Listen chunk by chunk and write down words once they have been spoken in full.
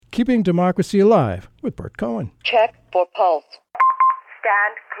Keeping Democracy Alive with Bert Cohen. Check for pulse.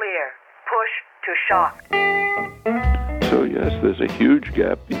 Stand clear. Push to shock. So yes, there's a huge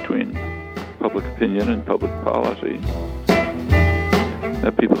gap between public opinion and public policy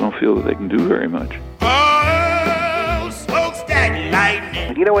that people don't feel that they can do very much. Oh, smokestack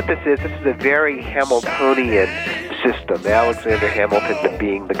lightning. You know what this is? This is a very Hamiltonian system. Alexander Hamilton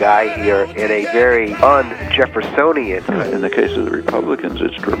being the guy here in a very un-Jeffersonian. In the case of the Republicans,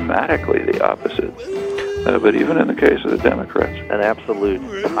 it's dramatically the opposite. But even in the case of the Democrats. An absolute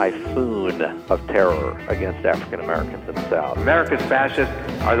typhoon of terror against African Americans in the South. America's fascists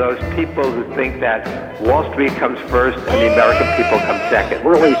are those people who think that Wall Street comes first and the American people come second.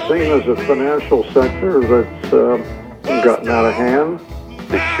 Really seen as a financial sector that's gotten out of hand.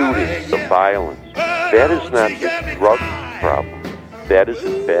 The shootings, the violence, that is not the drug problem. That is,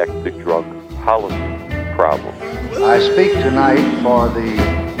 in fact, the drug policy problem. I speak tonight for the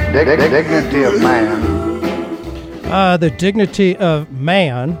dignity of man. The dignity of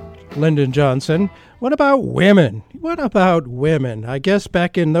man, Lyndon Johnson. What about women? I guess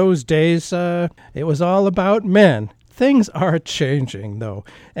back in those days, it was all about men. Things are changing, though.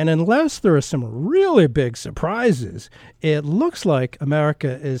 And unless there are some really big surprises, it looks like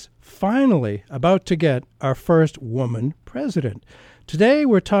America is finally about to get our first woman president. Today,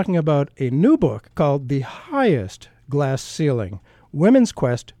 we're talking about a new book called The Highest Glass Ceiling, Women's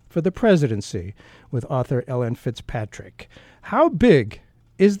Quest for the Presidency, with author Ellen Fitzpatrick. How big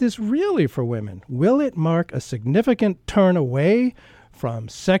is this really for women? Will it mark a significant turn away from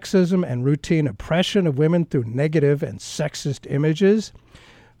sexism and routine oppression of women through negative and sexist images?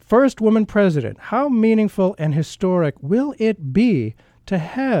 First woman president, how meaningful and historic will it be to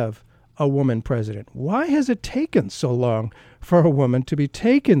have a woman president? Why has it taken so long for a woman to be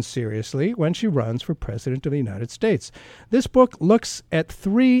taken seriously when she runs for president of the United States? This book looks at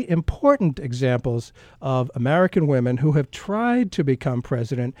three important examples of American women who have tried to become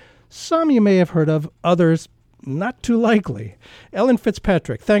president. Some you may have heard of, others not too likely. Ellen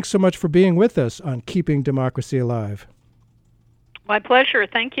Fitzpatrick, thanks so much for being with us on Keeping Democracy Alive. My pleasure.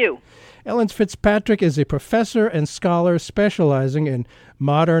 Thank you. Ellen Fitzpatrick is a professor and scholar specializing in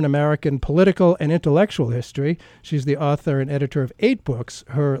modern American political and intellectual history. She's the author and editor of 8 books.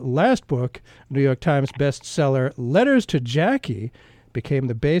 Her last book, New York Times bestseller Letters to Jackie, became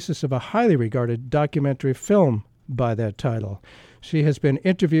the basis of a highly regarded documentary film by that title. She has been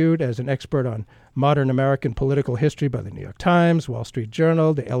interviewed as an expert on modern American political history by the New York Times, Wall Street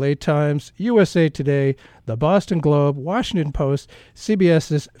Journal, the LA Times, USA Today, the Boston Globe, Washington Post,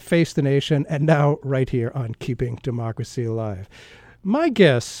 CBS's Face the Nation, and now right here on Keeping Democracy Alive. My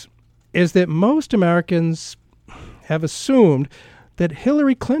guess is that most Americans have assumed that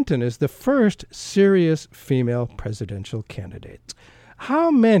Hillary Clinton is the first serious female presidential candidate. How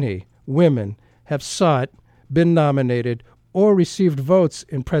many women have sought, been nominated, or received votes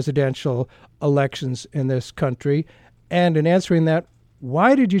in presidential elections in this country? And in answering that,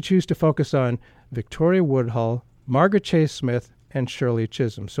 why did you choose to focus on Victoria Woodhull, Margaret Chase Smith, and Shirley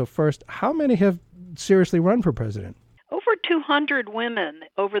Chisholm? So first, how many have seriously run for president? Over 200 women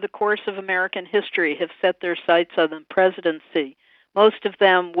over the course of American history have set their sights on the presidency. Most of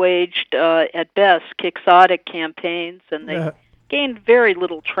them waged, at best, quixotic campaigns, and they gained very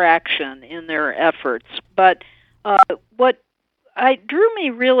little traction in their efforts. But what drew me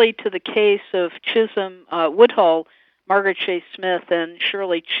really to the case of Chisholm, Woodhull, Margaret Chase Smith, and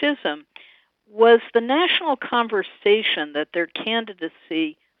Shirley Chisholm was the national conversation that their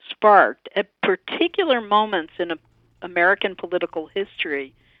candidacy sparked at particular moments in American political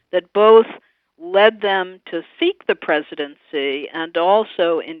history that both led them to seek the presidency and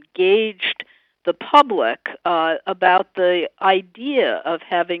also engaged the public about the idea of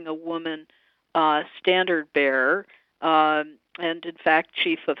having a woman standard bearer, and in fact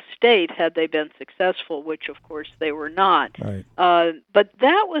chief of state, had they been successful, which of course they were not. Right. But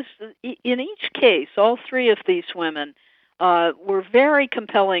that was, in each case, all three of these women were very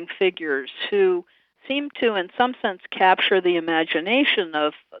compelling figures who seemed to, in some sense, capture the imagination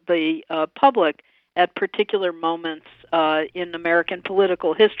of the public at particular moments in American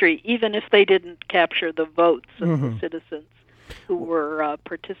political history, even if they didn't capture the votes of the citizens who were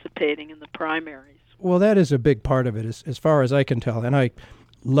participating in the primaries. Well, that is a big part of it, as far as I can tell. And I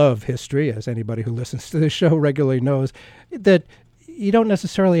love history, as anybody who listens to this show regularly knows, that you don't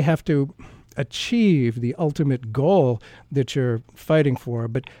necessarily have to achieve the ultimate goal that you're fighting for,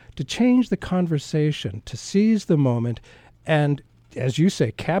 but to change the conversation, to seize the moment, and, as you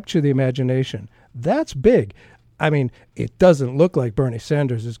say, capture the imagination. That's big. I mean, it doesn't look like Bernie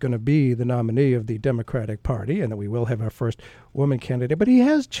Sanders is going to be the nominee of the Democratic Party, and that we will have our first woman candidate. But he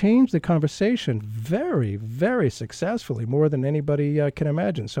has changed the conversation very, very successfully, more than anybody can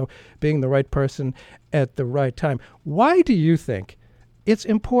imagine. So being the right person at the right time. Why do you think it's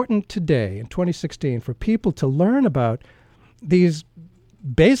important today, in 2016, for people to learn about these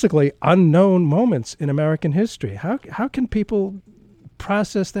basically unknown moments in American history? How can people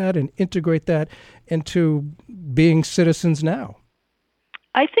process that and integrate that into being citizens now?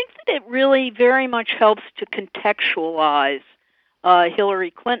 I think that it really very much helps to contextualize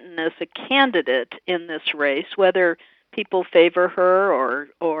Hillary Clinton as a candidate in this race, whether people favor her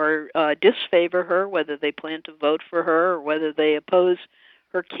or disfavor her, whether they plan to vote for her or whether they oppose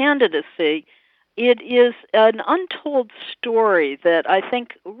her candidacy. It is an untold story that I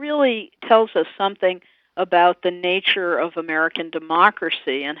think really tells us something about the nature of American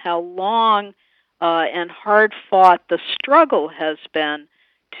democracy and how long and hard-fought the struggle has been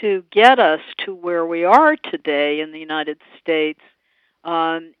to get us to where we are today in the United States,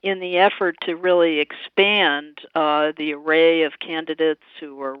 in the effort to really expand the array of candidates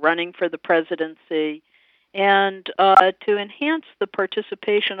who are running for the presidency and to enhance the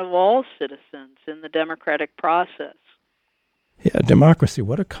participation of all citizens in the democratic process. Yeah, democracy,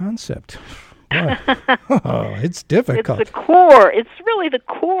 what a concept. Oh, it's difficult. It's the core. It's really the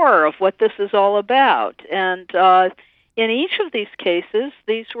core of what this is all about. And in each of these cases,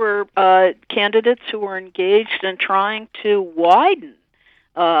 these were candidates who were engaged in trying to widen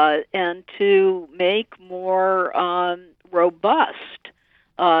and to make more robust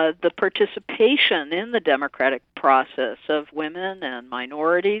the participation in the democratic process of women and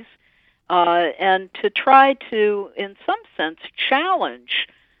minorities, and to try to, in some sense, challenge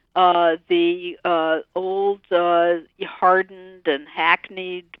the old, hardened and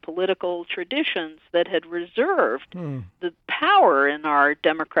hackneyed political traditions that had reserved the power in our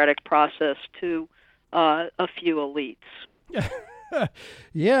democratic process to a few elites.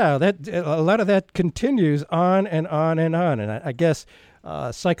 Yeah, that a lot of that continues on and on and on. And I guess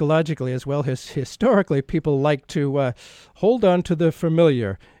psychologically as well as historically, people like to hold on to the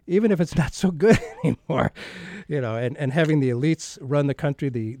familiar, even if it's not so good anymore, and having the elites run the country,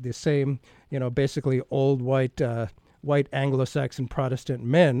 the same, basically old white Anglo-Saxon Protestant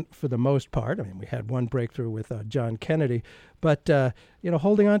men for the most part. I mean, we had one breakthrough with John Kennedy, but,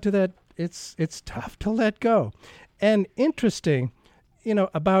 holding on to that, it's tough to let go. And interesting,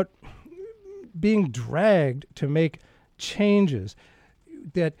 about being dragged to make changes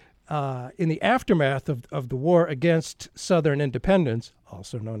that in the aftermath of the war against Southern independence,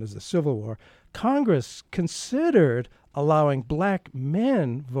 also known as the Civil War, Congress considered allowing black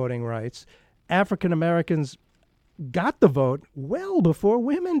men voting rights. African Americans got the vote well before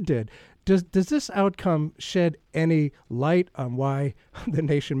women did. Does this outcome shed any light on why the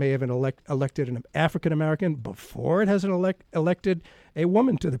nation may have elected an African American before it has elected a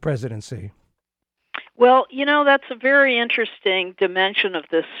woman to the presidency? Well, that's a very interesting dimension of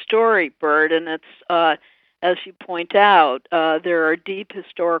this story, Bert, and it's, as you point out, there are deep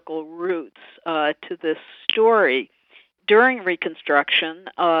historical roots to this story. During Reconstruction,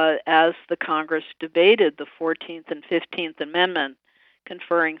 as the Congress debated the 14th and 15th Amendment,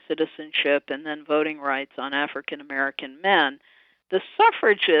 conferring citizenship and then voting rights on African American men, the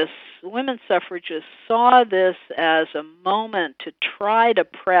women suffragists saw this as a moment to try to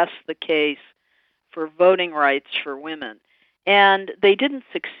press the case for voting rights for women. And they didn't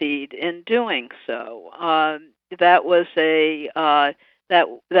succeed in doing so. That was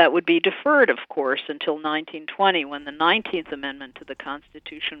that would be deferred, of course, until 1920 when the 19th Amendment to the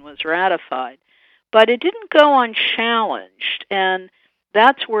Constitution was ratified. But it didn't go unchallenged, and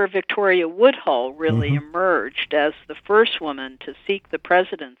that's where Victoria Woodhull really emerged as the first woman to seek the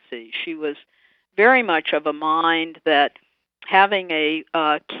presidency. She was very much of a mind that having a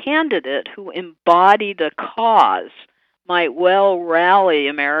candidate who embodied a cause might well rally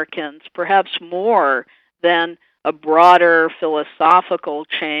Americans, perhaps more than a broader philosophical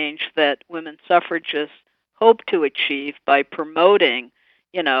change that women suffragists hoped to achieve by promoting,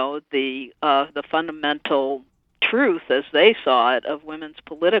 the fundamental truth, as they saw it, of women's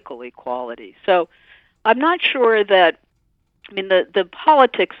political equality. So I'm not sure that, the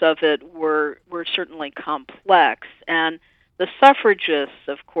politics of it were certainly complex, and the suffragists,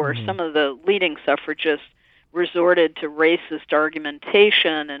 of course, some of the leading suffragists resorted to racist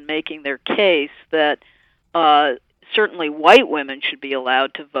argumentation and making their case that certainly white women should be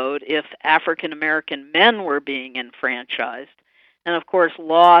allowed to vote if African American men were being enfranchised. And of course,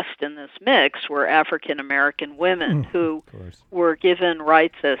 lost in this mix were African American women who were given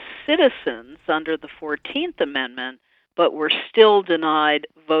rights as citizens under the 14th Amendment, but were still denied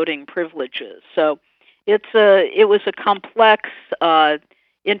voting privileges. So it was a complex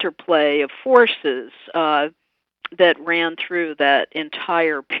interplay of forces that ran through that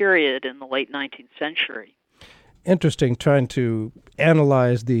entire period in the late 19th century. Interesting, trying to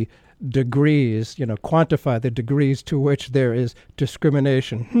analyze the degrees, quantify the degrees to which there is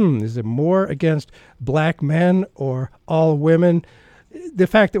discrimination. Is it more against black men or all women? The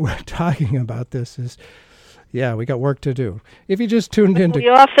fact that we're talking about this is, we got work to do. If you just tuned in, we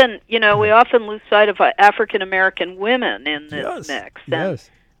often lose sight of African American women in this mix. And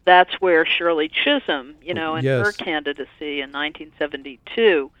that's where Shirley Chisholm, in her candidacy in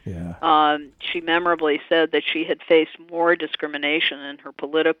 1972, she memorably said that she had faced more discrimination in her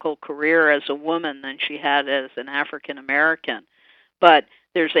political career as a woman than she had as an African American. But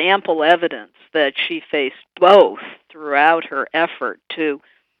there's ample evidence that she faced both throughout her effort to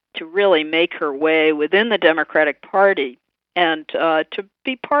really make her way within the Democratic Party and to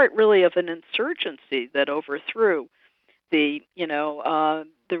be part really of an insurgency that overthrew the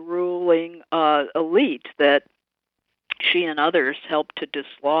ruling elite that she and others helped to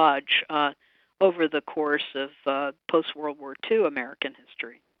dislodge over the course of post-World War II American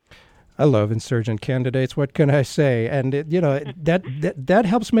history. I love insurgent candidates. What can I say? And that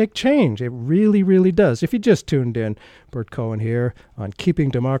helps make change. It really, really does. If you just tuned in, Bert Cohen here on Keeping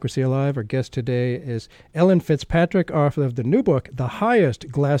Democracy Alive. Our guest today is Ellen Fitzpatrick, author of the new book, The Highest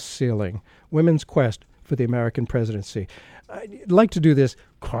Glass Ceiling: Women's Quest for the American Presidency. I'd like to do this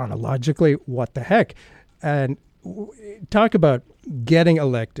chronologically. What the heck? And talk about getting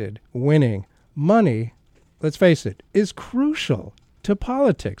elected, winning. Money, let's face it, is crucial to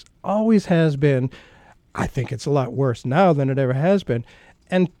politics. Always has been. I think it's a lot worse now than it ever has been.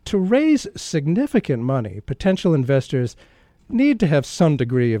 And to raise significant money, potential investors need to have some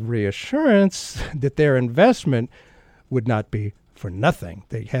degree of reassurance that their investment would not be for nothing.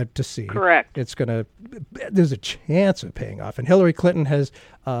 They had to see. Correct. There's a chance of paying off. And Hillary Clinton has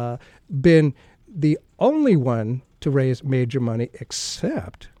been the only one to raise major money,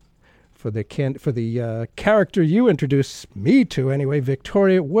 except for the character you introduced me to anyway,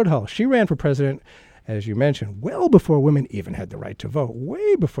 Victoria Woodhull. She ran for president, as you mentioned, well before women even had the right to vote,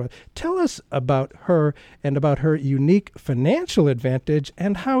 way before. Tell us about her and about her unique financial advantage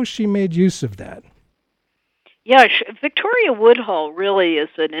and how she made use of that. Yeah, Victoria Woodhull really is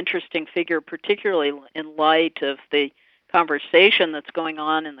an interesting figure, particularly in light of the conversation that's going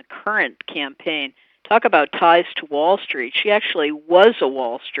on in the current campaign. Talk about ties to Wall Street. She actually was a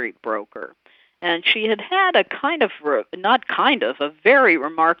Wall Street broker, and she had a very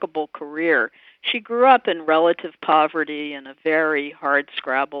remarkable career. She grew up in relative poverty in a very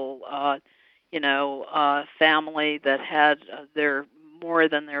hard-scrabble, family that had more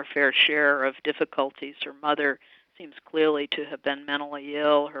than their fair share of difficulties. Her mother seems clearly to have been mentally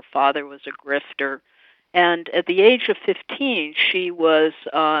ill. Her father was a grifter. And at the age of 15, she was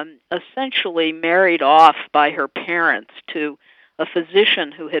essentially married off by her parents to a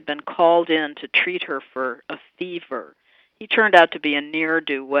physician who had been called in to treat her for a fever. He turned out to be a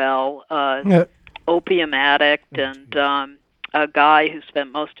ne'er-do-well, opium addict, and a guy who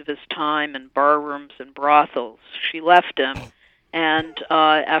spent most of his time in bar rooms and brothels. She left him, and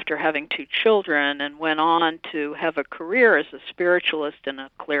after having 2 children, and went on to have a career as a spiritualist and a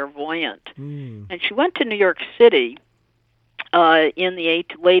clairvoyant. And she went to New York City in the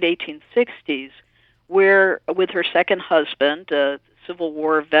late 1860s, where with her second husband, a Civil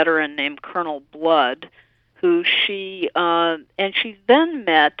War veteran named Colonel Blood, who she then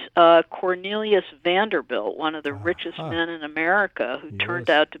met Cornelius Vanderbilt, one of the richest men in America, who turned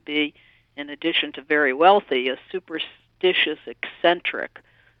out to be, in addition to very wealthy, a superstitious eccentric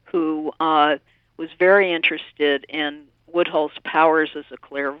who was very interested in Woodhull's powers as a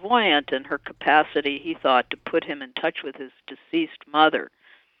clairvoyant and her capacity, he thought, to put him in touch with his deceased mother.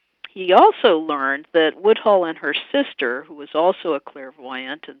 He also learned that Woodhull and her sister, who was also a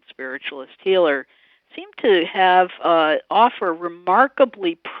clairvoyant and spiritualist healer, seemed to have offer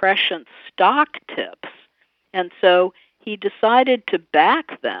remarkably prescient stock tips. And so he decided to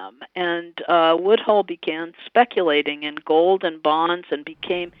back them, and Woodhull began speculating in gold and bonds and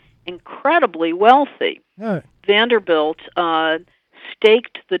became incredibly wealthy. Vanderbilt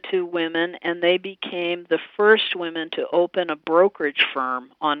staked the 2 women, and they became the first women to open a brokerage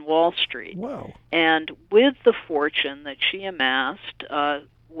firm on Wall Street. Wow. And with the fortune that she amassed,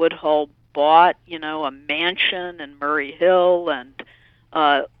 Woodhull bought, a mansion in Murray Hill and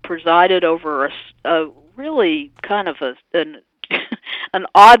presided over a really kind of an an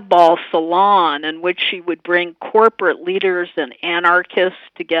oddball salon in which she would bring corporate leaders and anarchists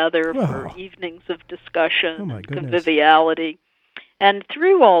together for evenings of discussion and conviviality. And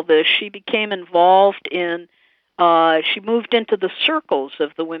through all this, she became involved in, she moved into the circles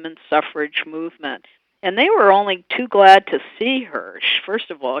of the women's suffrage movement. And they were only too glad to see her. First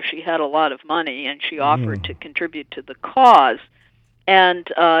of all, she had a lot of money, and she offered to contribute to the cause. And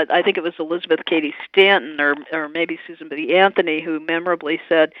I think it was Elizabeth Cady Stanton or maybe Susan B. Anthony who memorably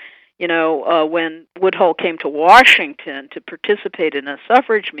said, when Woodhull came to Washington to participate in a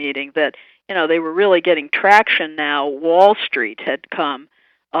suffrage meeting, that they were really getting traction now. Wall Street had come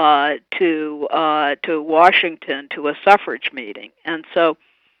to Washington to a suffrage meeting, and so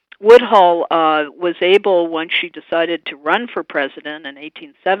Woodhull was able, when she decided to run for president in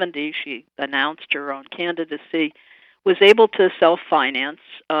 1870, she announced her own candidacy, was able to self-finance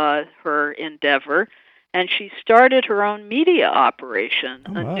her endeavor, and she started her own media operation,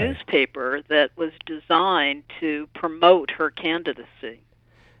 a newspaper that was designed to promote her candidacy.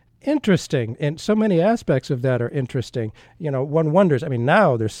 Interesting, and so many aspects of that are interesting. One wonders,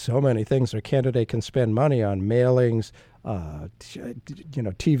 now there's so many things a candidate can spend money on, mailings,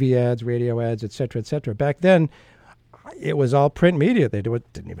 TV ads, radio ads, et cetera. Back then, it was all print media. They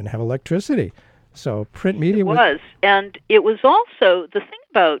didn't even have electricity. So print media was. And it was also, the thing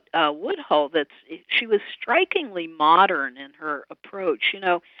about Woodhull, she was strikingly modern in her approach.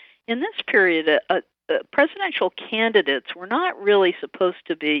 In this period, presidential candidates were not really supposed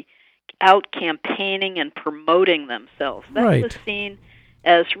to be out campaigning and promoting themselves. That was seen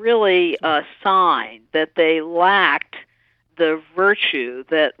as really a sign that they lacked the virtue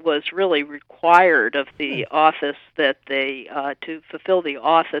that was really required of the office that they, to fulfill the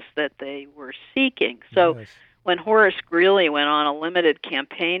office that they were seeking. So when Horace Greeley went on a limited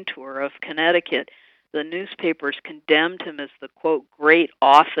campaign tour of Connecticut, the newspapers condemned him as the, quote, great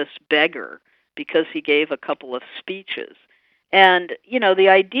office beggar because he gave a couple of speeches. And, the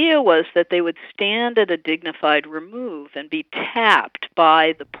idea was that they would stand at a dignified remove and be tapped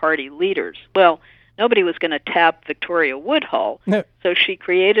by the party leaders. Well, nobody was going to tap Victoria Woodhull, so she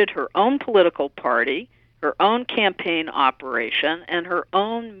created her own political party, her own campaign operation, and her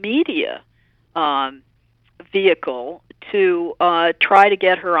own media vehicle to try to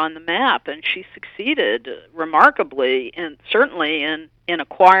get her on the map. And she succeeded remarkably, and certainly in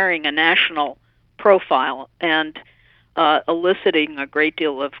acquiring a national profile and eliciting a great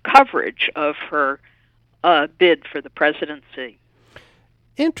deal of coverage of her bid for the presidency.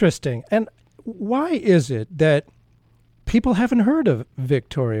 Interesting. And why is it that people haven't heard of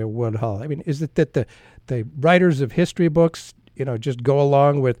Victoria Woodhull? Is it that the writers of history books, just go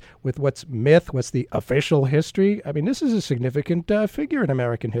along with what's myth, what's the official history? This is a significant figure in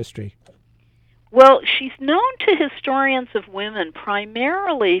American history. Well, she's known to historians of women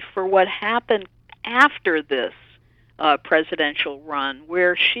primarily for what happened after this presidential run,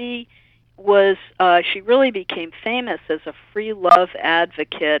 where she really became famous as a free love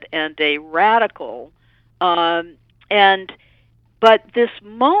advocate and a radical. But this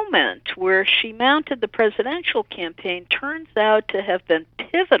moment where she mounted the presidential campaign turns out to have been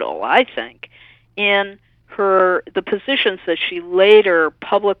pivotal, I think, in the positions that she later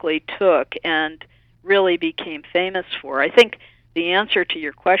publicly took and really became famous for. I think the answer to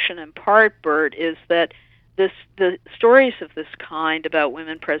your question in part, Bert, is that the stories of this kind about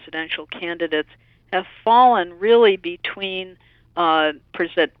women presidential candidates have fallen really between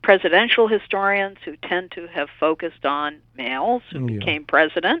presidential historians who tend to have focused on males who became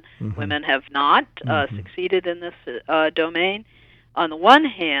president. Mm-hmm. Women have not succeeded in this domain, on the one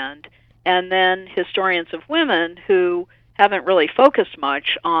hand, and then historians of women who haven't really focused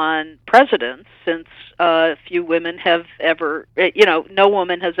much on presidents, since few women have ever, no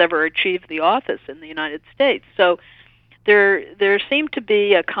woman has ever achieved the office in the United States. So there seemed to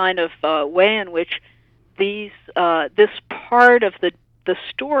be a kind of way in which this part of the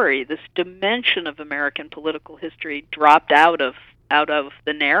story, this dimension of American political history, dropped out of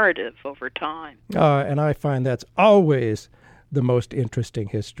the narrative over time. And I find that's always the most interesting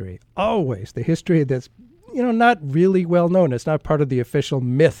history. Always the history that's not really well known. It's not part of the official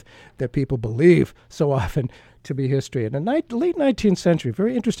myth that people believe so often to be history. In the late 19th century,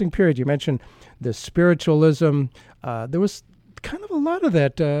 very interesting period. You mentioned the spiritualism. There was kind of a lot of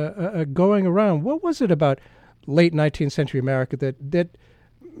that going around. What was it about late 19th century America that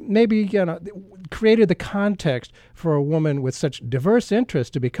maybe created the context for a woman with such diverse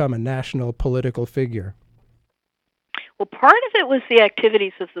interests to become a national political figure? Well, part of it was the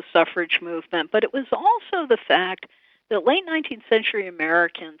activities of the suffrage movement, but it was also the fact the late 19th century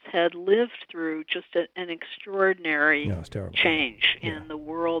Americans had lived through just an extraordinary change in the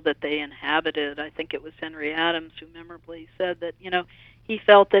world that they inhabited. I think it was Henry Adams who memorably said that, he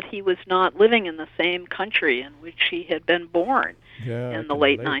felt that he was not living in the same country in which he had been born in the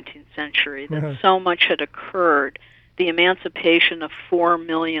late 19th century, that so much had occurred. The emancipation of 4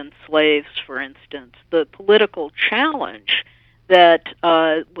 million slaves, for instance, the political challenge that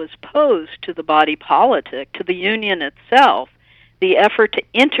was posed to the body politic, to the Union itself, the effort to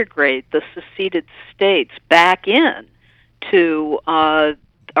integrate the seceded states back in to our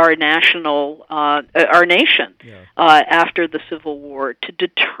nation after the Civil War, to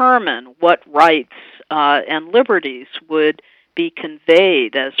determine what rights and liberties would be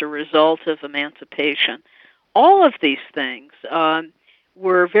conveyed as a result of emancipation. All of these things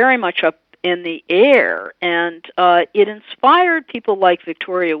were very much up in the air, and it inspired people like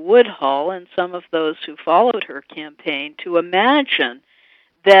Victoria Woodhull and some of those who followed her campaign to imagine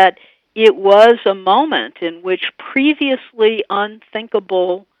that it was a moment in which previously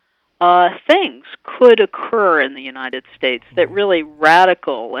unthinkable things could occur in the United States, that really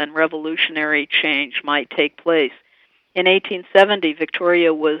radical and revolutionary change might take place. In 1870,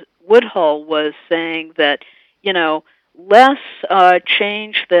 Victoria Woodhull was saying that, less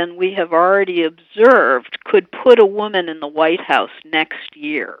change than we have already observed could put a woman in the White House next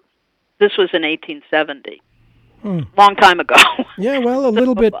year. This was in 1870. Long time ago. Yeah, well, a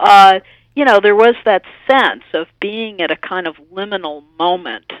little bit. There was that sense of being at a kind of liminal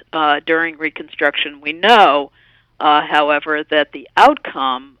moment during Reconstruction. We know, however, that the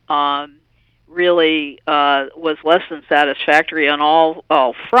outcome really was less than satisfactory on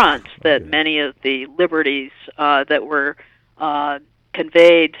all fronts, that many of the liberties that were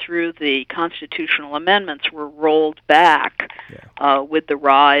conveyed through the constitutional amendments were rolled back with the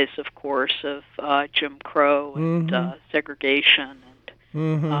rise, of course, of Jim Crow and segregation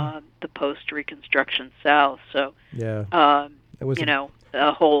and the post-Reconstruction South. So, it was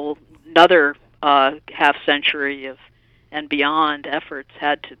a whole another half century of and beyond efforts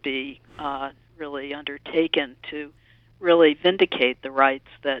had to be really undertaken to really vindicate the rights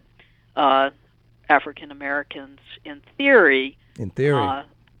that African Americans, in theory,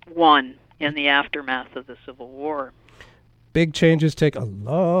 won in the aftermath of the Civil War. Big changes take a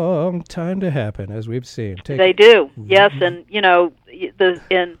long time to happen, as we've seen. They do, yes, and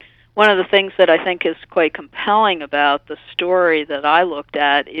one of the things that I think is quite compelling about the story that I looked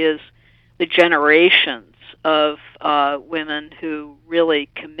at is the generations of women who really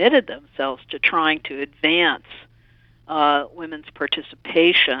committed themselves to trying to advance women's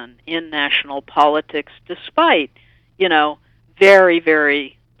participation in national politics, despite, very,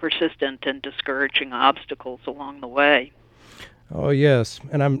 very persistent and discouraging obstacles along the way. Oh, yes.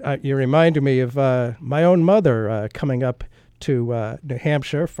 And you reminded me of my own mother coming up to New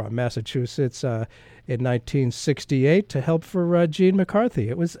Hampshire from Massachusetts in 1968 to help for Gene McCarthy.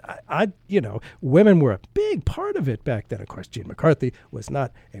 It was, women were a big part of it back then. Of course, Gene McCarthy was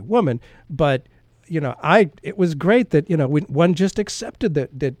not a woman, but, it was great that, one just accepted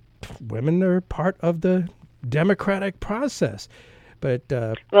that women are part of the democratic process. But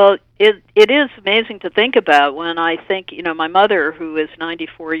well, it is amazing to think about when I think, my mother, who is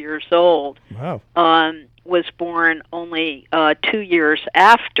 94 years old, was born only 2 years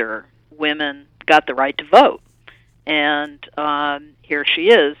after women got the right to vote. And here she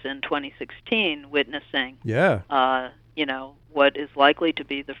is in 2016 witnessing, what is likely to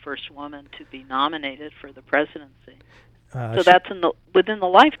be the first woman to be nominated for the presidency. So that's within the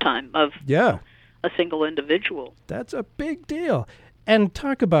lifetime of a single individual. That's a big deal. And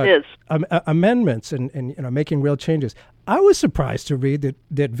talk about amendments and making real changes. I was surprised to read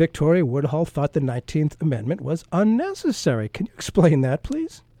that Victoria Woodhull thought the 19th Amendment was unnecessary. Can you explain that,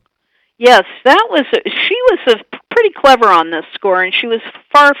 please? Yes, she was pretty clever on this score, and she was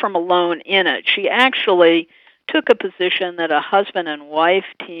far from alone in it. She actually took a position that a husband and wife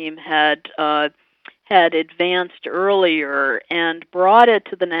team had advanced earlier and brought it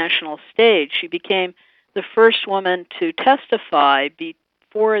to the national stage. She became the first woman to testify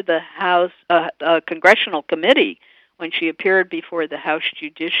before the House Congressional Committee when she appeared before the House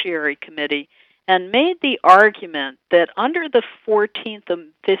Judiciary Committee and made the argument that under the 14th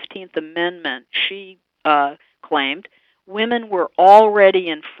and 15th Amendment, she claimed, women were already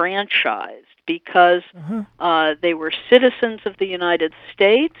enfranchised because they were citizens of the United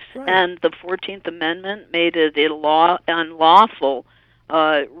States, and the 14th Amendment made it unlawful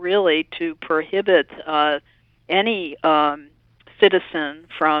really to prohibit any citizen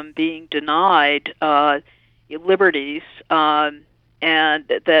from being denied liberties and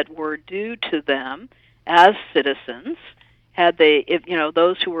that were due to them, as citizens, had they, if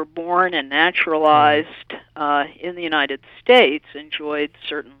those who were born and naturalized in the United States enjoyed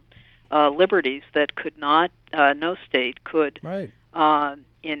certain liberties that could not, no state could,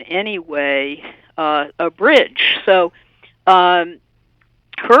 in any way abridge. So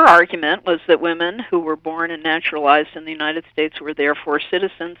her argument was that women who were born and naturalized in the United States were therefore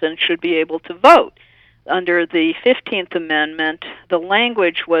citizens and should be able to vote. Under the 15th Amendment, the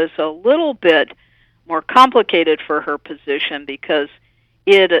language was a little bit more complicated for her position because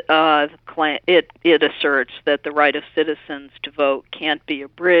it asserts that the right of citizens to vote can't be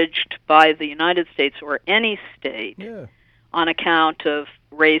abridged by the United States or any state on account of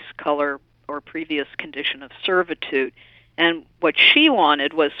race, color, or previous condition of servitude. And what she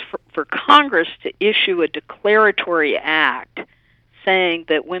wanted was for Congress to issue a declaratory act saying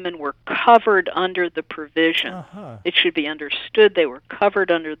that women were covered under the provision. It should be understood they were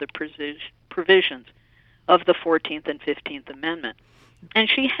covered under the provisions of the 14th and 15th Amendment. And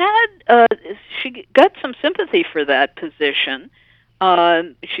she got some sympathy for that position.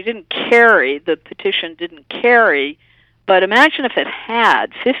 She didn't carry, the petition didn't carry, but imagine if it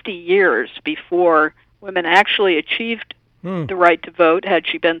had 50 years before women actually achieved the right to vote. Had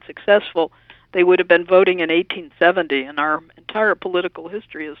she been successful, they would have been voting in 1870, and our entire political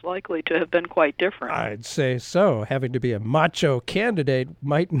history is likely to have been quite different. I'd say so. Having to be a macho candidate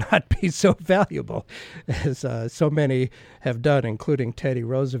might not be so valuable as so many have done, including Teddy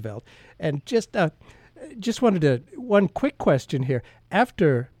Roosevelt. And just wanted one quick question here.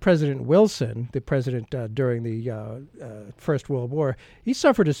 After President Wilson, the president during the First World War, he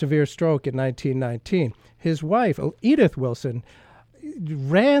suffered a severe stroke in 1919. His wife, Edith Wilson,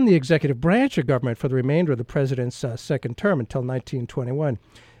 ran the executive branch of government for the remainder of the president's second term until 1921.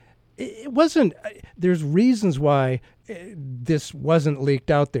 It wasn't. There's reasons why this wasn't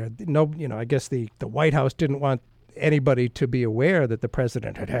leaked out there. No, I guess the White House didn't want anybody to be aware that the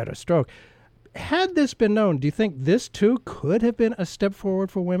president had had a stroke. Had this been known, do you think this too could have been a step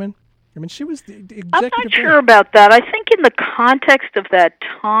forward for women? I mean, she was the executive I'm not sure about that. I think in the context of that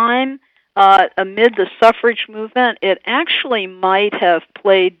time, amid the suffrage movement, it actually might have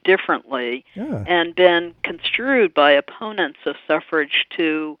played differently and been construed by opponents of suffrage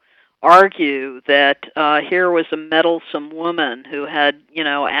to argue that here was a meddlesome woman who had,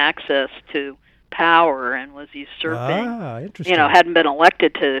 access to power and was usurping, hadn't been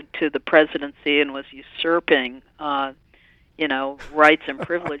elected to the presidency and was usurping, rights and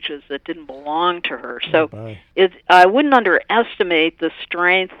privileges that didn't belong to her. So I wouldn't underestimate the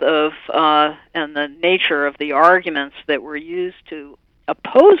strength of and the nature of the arguments that were used to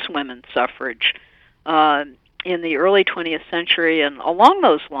oppose women's suffrage in the early 20th century. And along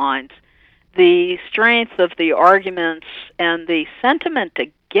those lines, the strength of the arguments and the sentiment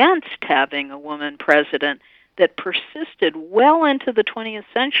against having a woman president that persisted well into the 20th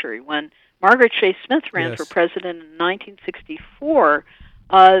century. When Margaret Chase Smith ran for president in 1964,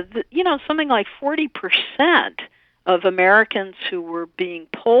 something like 40% of Americans who were being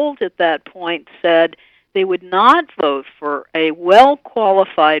polled at that point said they would not vote for a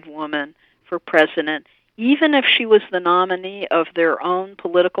well-qualified woman for president, even if she was the nominee of their own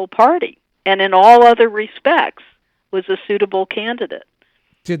political party, and in all other respects was a suitable candidate.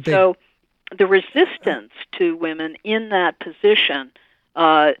 So the resistance to women in that position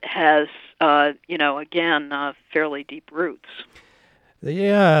has, fairly deep roots.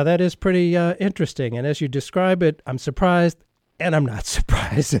 Yeah, that is pretty interesting. And as you describe it, I'm surprised and I'm not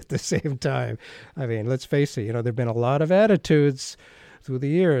surprised at the same time. I mean, let's face it, there have been a lot of attitudes through the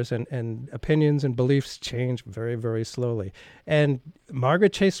years, and opinions and beliefs change very, very slowly. And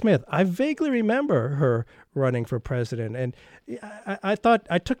Margaret Chase Smith, I vaguely remember her running for president. And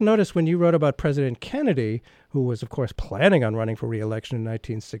I took notice when you wrote about President Kennedy, who was, of course, planning on running for re-election in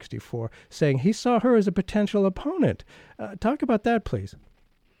 1964, saying he saw her as a potential opponent. Talk about that, please.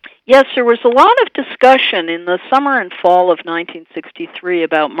 Yes, there was a lot of discussion in the summer and fall of 1963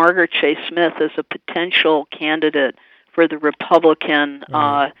 about Margaret Chase Smith as a potential candidate for the Republican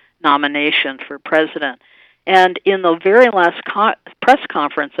nomination for president. And in the very last press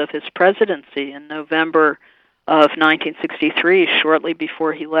conference of his presidency in November of 1963, shortly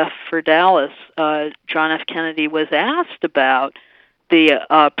before he left for Dallas, John F. Kennedy was asked about the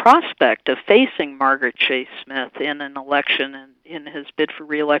prospect of facing Margaret Chase Smith in an election in his bid for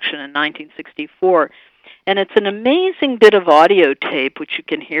re-election in 1964. And it's an amazing bit of audio tape, which you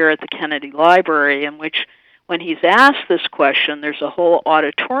can hear at the Kennedy Library, in which when he's asked this question, there's a whole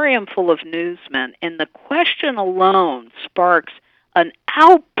auditorium full of newsmen, and the question alone sparks an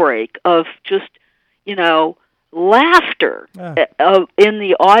outbreak of just, laughter in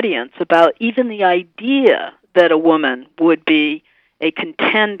the audience about even the idea that a woman would be a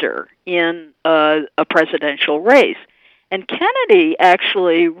contender in a presidential race. And Kennedy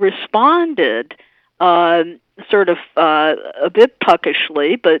actually responded sort of a bit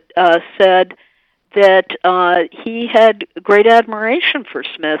puckishly, but said that he had great admiration for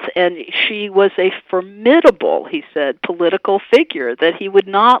Smith, and she was a formidable, he said, political figure, that he would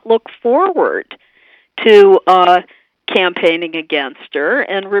not look forward to campaigning against her,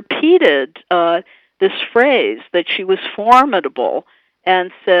 and repeated this phrase that she was formidable,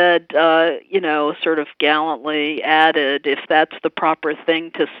 and said, sort of gallantly added, if that's the proper thing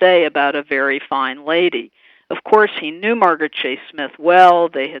to say about a very fine lady. Of course, he knew Margaret Chase Smith well.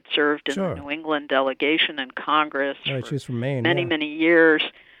 They had served in the New England delegation in Congress for she's from Maine, many years.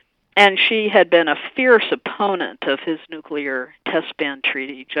 And she had been a fierce opponent of his nuclear test ban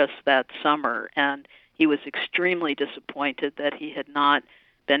treaty just that summer. And he was extremely disappointed that he had not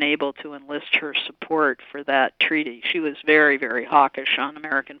been able to enlist her support for that treaty. She was very, very hawkish on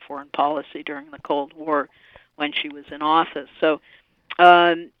American foreign policy during the Cold War when she was in office. So,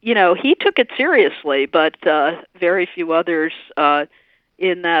 he took it seriously, but very few others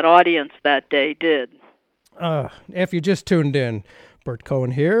in that audience that day did. If you just tuned in, Bert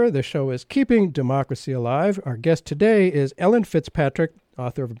Cohen here. The show is Keeping Democracy Alive. Our guest today is Ellen Fitzpatrick,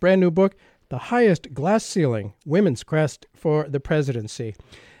 author of a brand new book, The Highest Glass Ceiling, Women's Quest for the Presidency.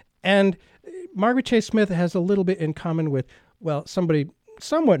 And Margaret Chase Smith has a little bit in common with, somebody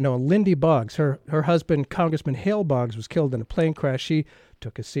somewhat known, Lindy Boggs. Her husband, Congressman Hale Boggs, was killed in a plane crash. She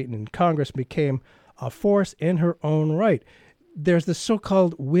took a seat in Congress and became a force in her own right. There's the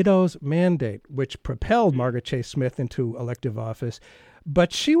so-called widow's mandate, which propelled Margaret Chase Smith into elective office.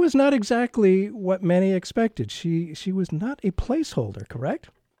 But she was not exactly what many expected. She was not a placeholder, correct?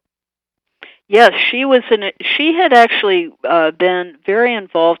 Yes, she had actually been very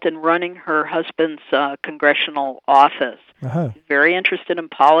involved in running her husband's congressional office. Very interested in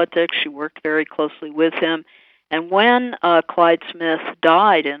politics. She worked very closely with him. And when Clyde Smith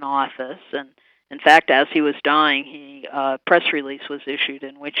died in office, and in fact, as he was dying, a press release was issued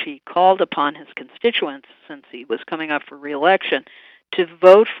in which he called upon his constituents, since he was coming up for re-election, to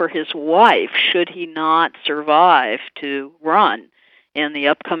vote for his wife should he not survive to run in the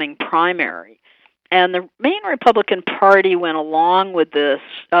upcoming primary. And the Maine Republican Party went along with this,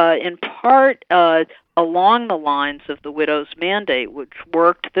 in part along the lines of the widow's mandate, which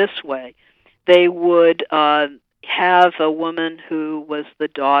worked this way. They would have a woman who was the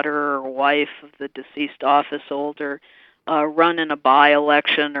daughter or wife of the deceased office holder run in a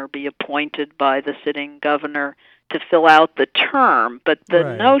by-election or be appointed by the sitting governor to fill out the term. But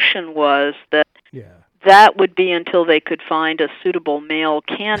the notion was that that would be until they could find a suitable male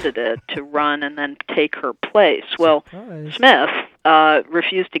candidate to run and then take her place. Well, Smith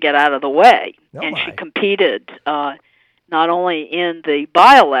refused to get out of the way, and she competed not only in the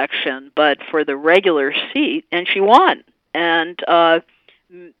by-election, but for the regular seat, and she won, and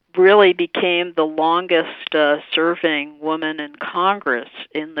really became the longest-serving woman in Congress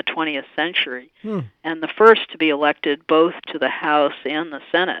in the 20th century, and the first to be elected both to the House and the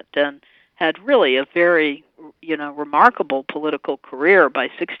Senate, and had really a very, remarkable political career. By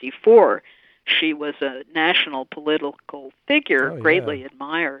 1964, she was a national political figure, greatly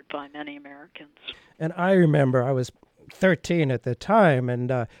admired by many Americans. And I remember I was 13 at the time,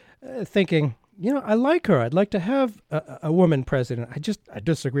 and thinking, I like her. I'd like to have a woman president. I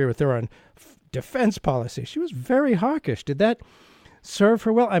disagree with her on defense policy. She was very hawkish. Did that serve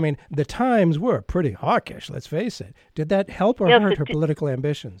her well? I mean, the times were pretty hawkish, let's face it. Did that help or hurt her political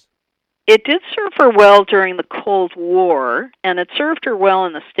ambitions? It did serve her well during the Cold War, and it served her well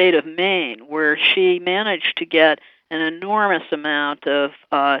in the state of Maine, where she managed to get an enormous amount of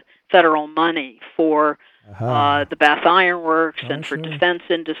federal money for the Bath Iron Works and for defense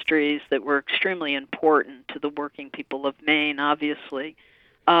industries that were extremely important to the working people of Maine, obviously.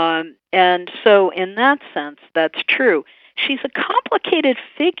 And so in that sense, that's true. She's a complicated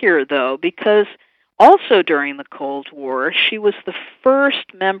figure, though, because also during the Cold War, she was the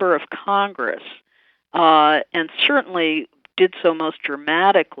first member of Congress, and certainly did so most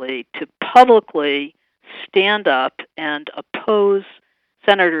dramatically, to publicly stand up and oppose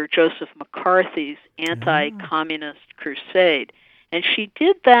Senator Joseph McCarthy's anti-communist crusade. And she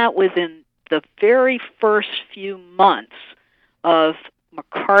did that within the very first few months of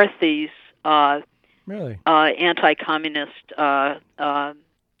McCarthy's anti-communist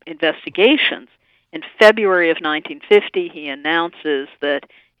investigations. In February of 1950, he announces that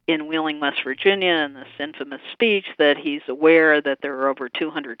in Wheeling, West Virginia, in this infamous speech, that he's aware that there are over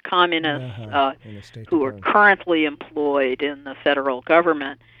 200 communists who are currently employed in the federal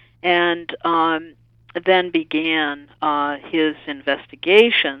government, and then began his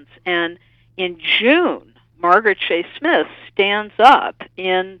investigations. And in June, Margaret Chase Smith stands up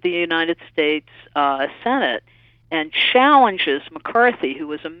in the United States Senate and challenges McCarthy, who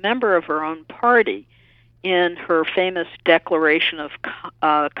was a member of her own party, in her famous Declaration of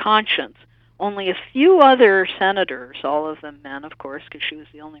Conscience. Only a few other senators, all of them men, of course, because she was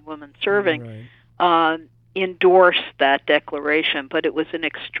the only woman serving, endorsed that declaration. But it was an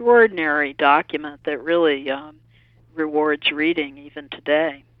extraordinary document that really rewards reading even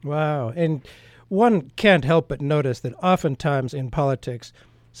today. Wow. And one can't help but notice that oftentimes in politics,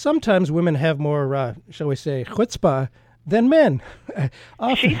 sometimes women have more, shall we say, chutzpah than men.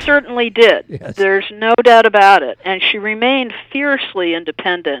 She certainly did. Yes. There's no doubt about it. And she remained fiercely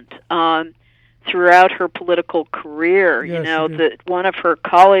independent throughout her political career. Yes, you know, that one of her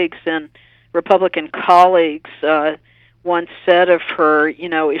colleagues and Republican colleagues once said of her, you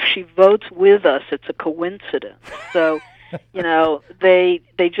know, if she votes with us, it's a coincidence. So, you know, they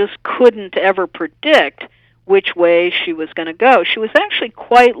just couldn't ever predict which way she was going to go. She was actually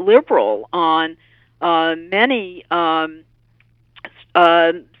quite liberal on many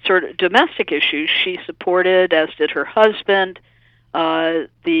sort of domestic issues. She supported, as did her husband,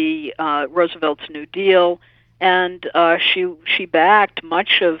 the Roosevelt's New Deal, and she backed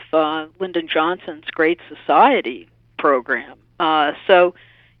much of Lyndon Johnson's Great Society program. So,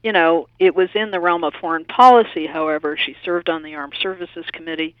 you know, it was in the realm of foreign policy. However, she served on the Armed Services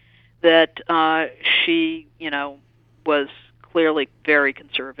Committee. That she, you know, was clearly very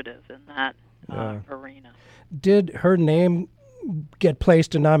conservative in that arena. Did her name get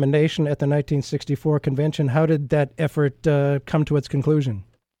placed in nomination at the 1964 convention? How did that effort come to its conclusion?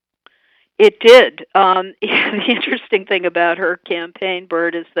 It did. The interesting thing about her campaign,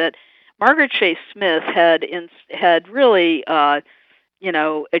 Bert, is that Margaret Chase Smith had really, you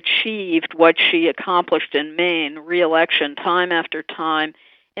know, achieved what she accomplished in Maine, re-election time after time,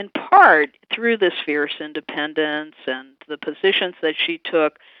 in part through this fierce independence and the positions that she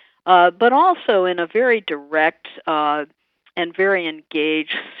took, but also in a very direct and very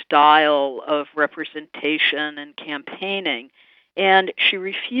engaged style of representation and campaigning. And she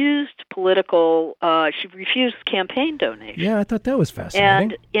refused campaign donations. Yeah, I thought that was fascinating.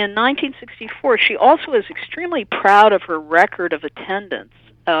 And in 1964, she also was extremely proud of her record of attendance,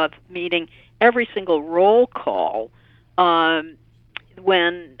 of meeting every single roll call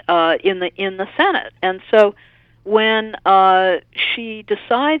when in the Senate. And so when she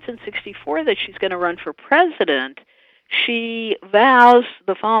decides in 64 that she's going to run for president, she vows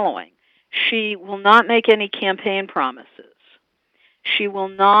the following: she will not make any campaign promises, she will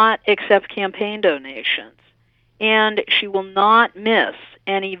not accept campaign donations, and she will not miss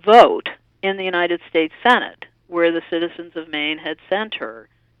any vote in the United States Senate, where the citizens of Maine had sent her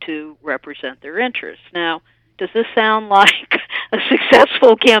to represent their interests. Now, does this sound like a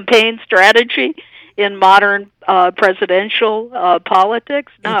successful campaign strategy in modern presidential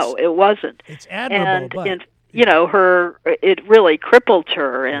politics? No, it wasn't. It's admirable, and you know, it really crippled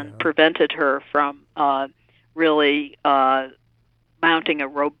her and prevented her from really mounting a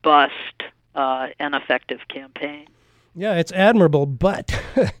robust and effective campaign. Yeah, it's admirable, but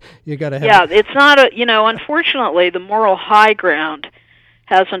you got to have... Yeah, it's not you know, unfortunately, the moral high ground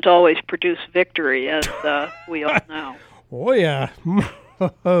hasn't always produced victory, as we all know. Oh, yeah.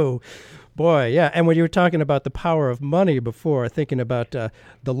 Oh, boy, yeah. And when you were talking about the power of money before, thinking about the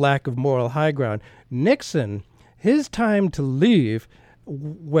lack of moral high ground, Nixon, his time to leave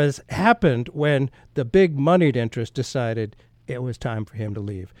happened when the big moneyed interest decided it was time for him to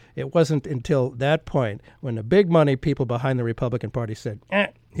leave. It wasn't until that point when the big money people behind the Republican Party said,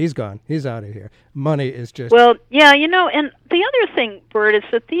 he's gone. He's out of here. Money is just... Well, yeah, you know, and the other thing, Bert, is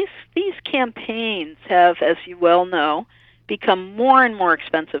that these campaigns have, as you well know, become more and more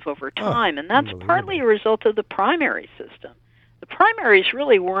expensive over time, and that's partly a result of the primary system. The primaries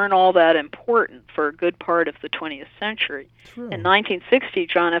really weren't all that important for a good part of the 20th century. True. In 1960,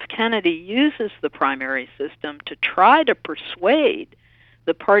 John F. Kennedy uses the primary system to try to persuade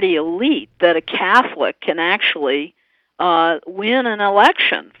the party elite that a Catholic can actually win an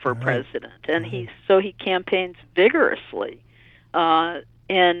election for president, and he campaigns vigorously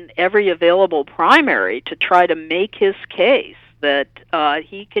in every available primary to try to make his case that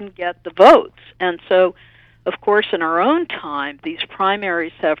he can get the votes. And so, of course, in our own time, these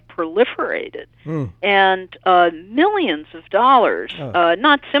primaries have proliferated, and millions of dollars,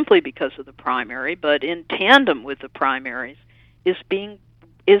 not simply because of the primary, but in tandem with the primaries, is being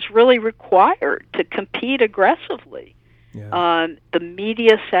is really required to compete aggressively. Yeah. The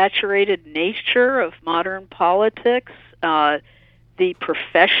media-saturated nature of modern politics, the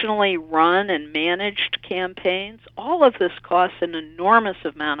professionally run and managed campaigns, all of this costs an enormous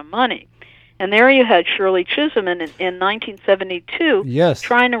amount of money. And there you had Shirley Chisholm in 1972 Yes.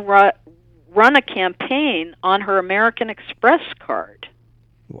 trying to run a campaign on her American Express card.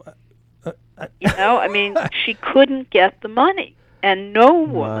 I mean, she couldn't get the money. And no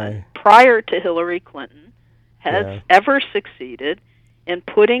woman prior to Hillary Clinton has ever succeeded in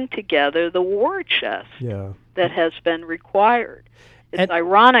putting together the war chest that has been required. It's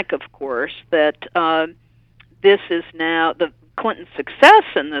ironic, of course, that this is now the Clinton's success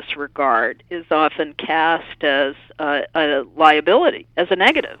in this regard is often cast as a liability, as a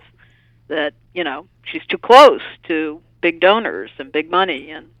negative, that, she's too close to big donors and big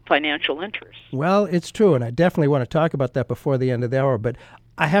money and financial interests. Well, it's true, and I definitely want to talk about that before the end of the hour, but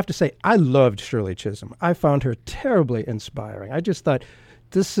I have to say, I loved Shirley Chisholm. I found her terribly inspiring. I just thought,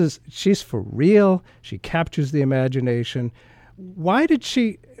 she's for real. She captures the imagination. Why did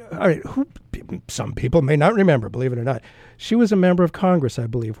she, all right, some people may not remember, believe it or not. She was a member of Congress, I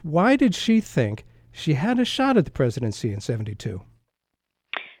believe. Why did she think she had a shot at the presidency in 72?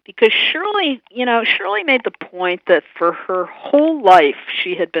 Because Shirley made the point that for her whole life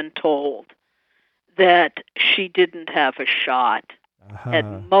she had been told that she didn't have a shot at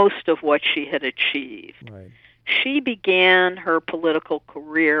most of what she had achieved. Right. She began her political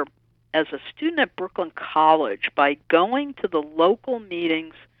career as a student at Brooklyn College by going to the local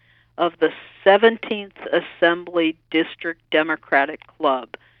meetings of the 17th Assembly District Democratic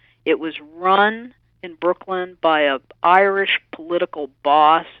Club. It was run in Brooklyn by an Irish political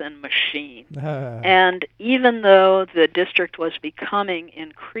boss and machine. And even though the district was becoming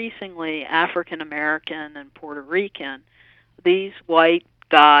increasingly African American and Puerto Rican, these white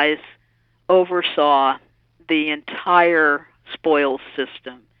guys oversaw the entire spoils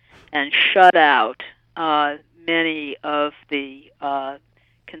system and shut out many of the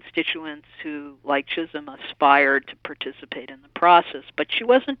constituents who, like Chisholm, aspired to participate in the process. But she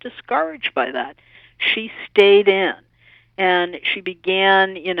wasn't discouraged by that. She stayed in, and she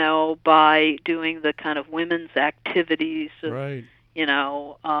began, by doing the kind of women's activities of,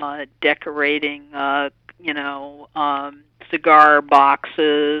 decorating, cigar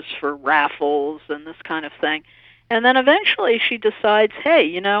boxes for raffles and this kind of thing. And then eventually she decides,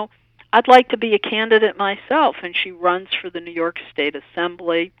 hey, I'd like to be a candidate myself, and she runs for the New York State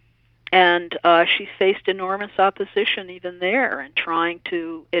Assembly. And she faced enormous opposition even there in trying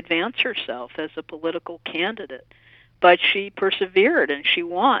to advance herself as a political candidate. But she persevered and she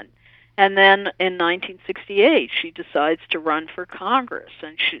won. And then in 1968, she decides to run for Congress.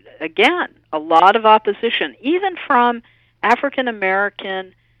 And she, again, a lot of opposition, even from African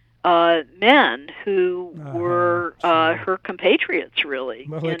American men who were her compatriots, really,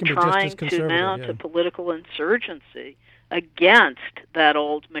 in trying to mount a political insurgency against that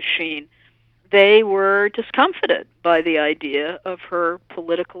old machine. They were discomfited by the idea of her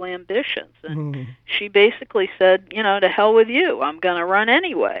political ambitions. And she basically said, to hell with you. I'm going to run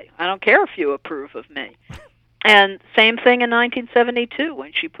anyway. I don't care if you approve of me. And same thing in 1972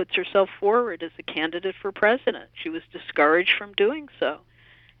 when she puts herself forward as a candidate for president. She was discouraged from doing so.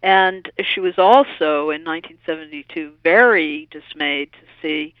 And she was also, in 1972, very dismayed to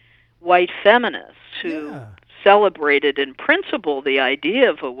see white feminists who celebrated in principle the idea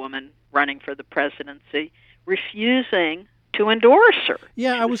of a woman running for the presidency, refusing to endorse her.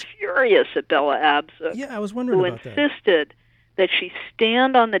 I was furious at Bella Abzug. I was wondering about that. Who insisted that she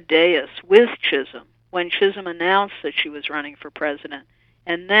stand on the dais with Chisholm when Chisholm announced that she was running for president,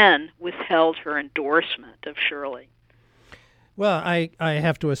 and then withheld her endorsement of Shirley. Well, I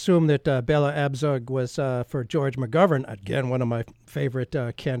have to assume that Bella Abzug was for George McGovern, again, one of my favorite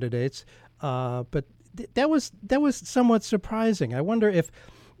candidates. But that was somewhat surprising. I wonder if,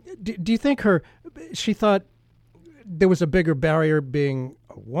 do you think she thought there was a bigger barrier being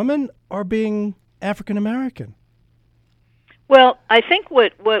a woman or being African American? Well, I think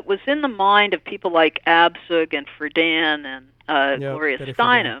what was in the mind of people like Abzug and Friedan and Gloria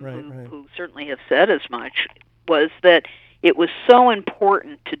Steinem, who certainly have said as much, was that it was so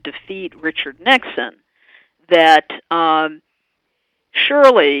important to defeat Richard Nixon that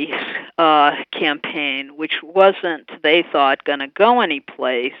Shirley's campaign, which wasn't, they thought, going to go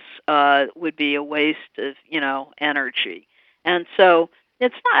anyplace, would be a waste of, energy. And so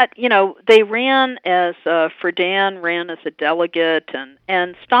it's not, they ran as, Friedan ran as a delegate,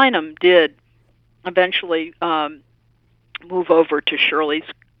 and Steinem did eventually move over to Shirley's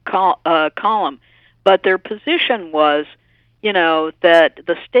column. But their position was, that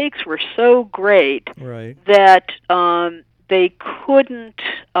the stakes were so great that they couldn't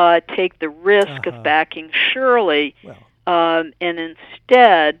take the risk of backing Shirley, and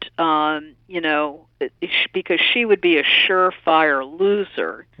instead, because she would be a surefire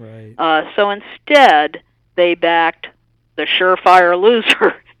loser. So instead, they backed the surefire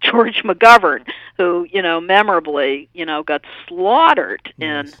loser, George McGovern, who, memorably, got slaughtered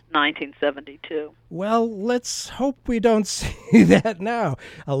in 1972. Well, let's hope we don't see that now.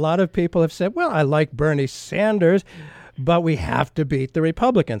 A lot of people have said, well, I like Bernie Sanders, but we have to beat the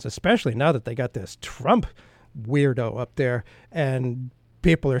Republicans, especially now that they got this Trump weirdo up there. And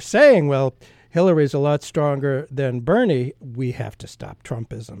people are saying, well, Hillary's a lot stronger than Bernie. We have to stop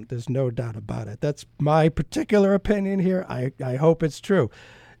Trumpism. There's no doubt about it. That's my particular opinion here. I hope it's true.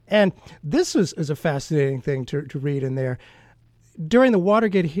 And this is a fascinating thing to read in there. During the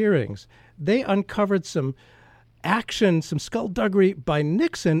Watergate hearings, they uncovered some action, some skullduggery by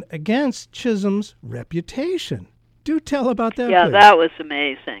Nixon against Chisholm's reputation. Do tell about that, Yeah, please. That was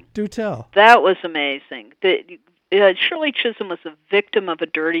amazing. Do tell. That was amazing. Shirley Chisholm was a victim of a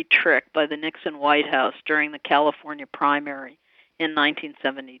dirty trick by the Nixon White House during the California primary in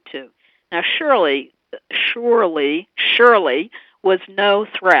 1972. Now, Shirley was no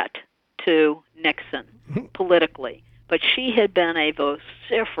threat to Nixon politically, but she had been a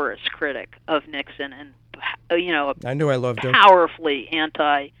vociferous critic of Nixon and, I knew I loved her. Powerfully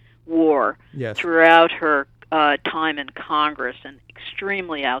anti-war throughout her time in Congress, and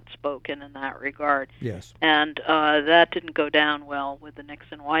extremely outspoken in that regard. Yes. And that didn't go down well with the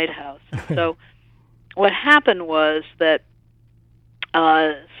Nixon White House. And so what happened was that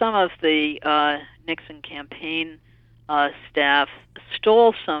some of the Nixon campaign staff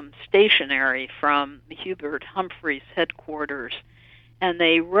stole some stationery from Hubert Humphrey's headquarters, and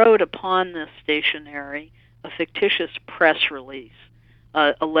they wrote upon this stationery a fictitious press release,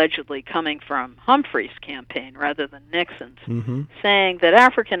 allegedly coming from Humphrey's campaign rather than Nixon's, saying that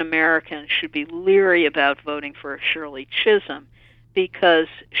African Americans should be leery about voting for Shirley Chisholm because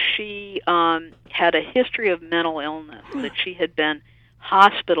she had a history of mental illness, that she had been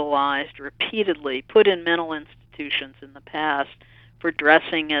hospitalized repeatedly, put in mental institutions in the past for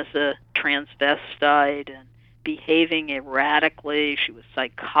dressing as a transvestite and behaving erratically. She was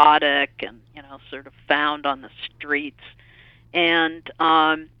psychotic and, sort of found on the streets. And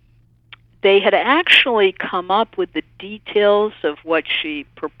they had actually come up with the details of what she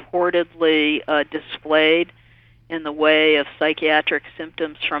purportedly displayed in the way of psychiatric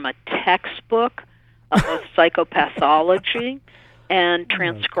symptoms from a textbook of psychopathology, and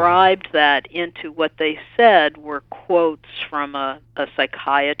transcribed that into what they said were quotes from a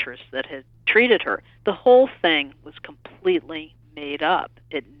psychiatrist that had treated her. The whole thing was completely made up.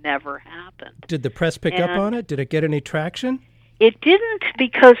 It never happened. Did the press pick up on it? Did it get any traction? It didn't,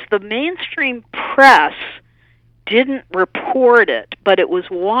 because the mainstream press didn't report it, but it was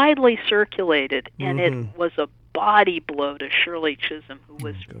widely circulated, and it was a body blow to Shirley Chisholm, who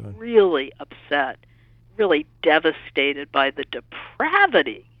was really upset, really devastated by the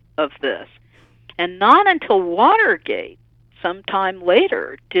depravity of this. And not until Watergate, sometime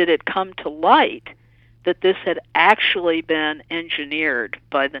later, did it come to light that this had actually been engineered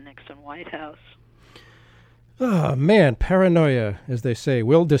by the Nixon White House. Oh, man, paranoia, as they say,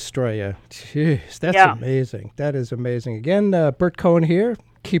 will destroy you. Jeez, that's amazing. That is amazing. Again, Bert Cohen here,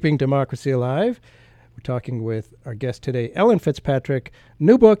 Keeping Democracy Alive. We're talking with our guest today, Ellen Fitzpatrick.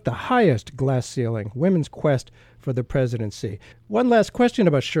 New book, The Highest Glass Ceiling, Women's Quest for the Presidency. One last question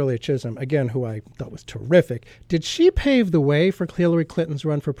about Shirley Chisholm, again, who I thought was terrific. Did she pave the way for Hillary Clinton's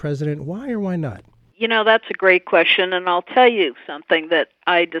run for president? Why or why not? That's a great question, and I'll tell you something that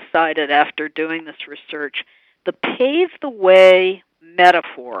I decided after doing this research. The pave the way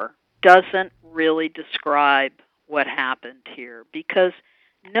metaphor doesn't really describe what happened here, because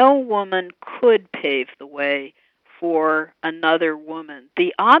no woman could pave the way for another woman.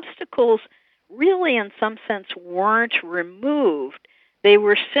 The obstacles really, in some sense, weren't removed. They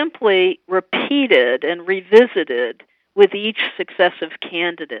were simply repeated and revisited with each successive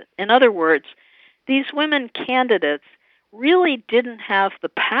candidate. In other words, these women candidates really didn't have the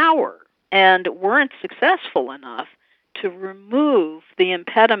power and weren't successful enough to remove the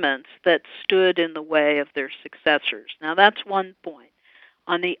impediments that stood in the way of their successors. Now, that's one point.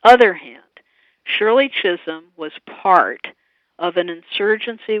 On the other hand, Shirley Chisholm was part of an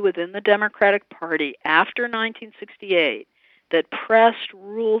insurgency within the Democratic Party after 1968 that pressed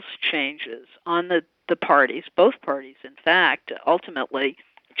rules changes on the parties. Both parties, in fact, ultimately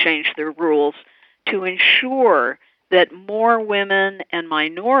changed their rules to ensure that more women and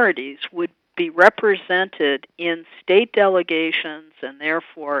minorities would be represented in state delegations and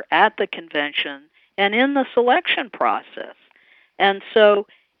therefore at the convention and in the selection process. And so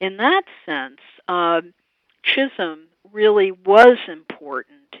in that sense, Chisholm really was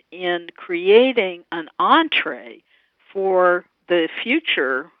important in creating an entree for the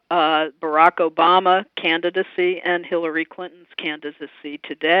future Barack Obama candidacy and Hillary Clinton's candidacy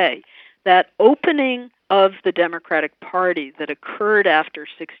today. That opening of the Democratic Party that occurred after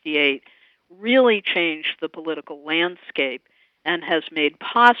 '68 really changed the political landscape and has made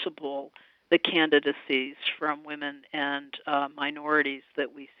possible the candidacies from women and minorities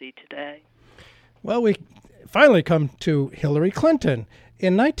that we see today. Well, we finally come to Hillary Clinton.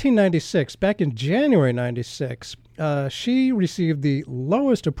 In 1996, back in January 96, she received the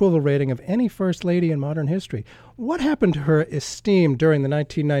lowest approval rating of any first lady in modern history. What happened to her esteem during the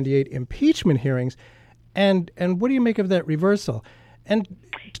 1998 impeachment hearings, and what do you make of that reversal? And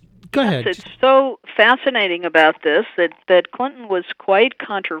go ahead. It's so fascinating about this that Clinton was quite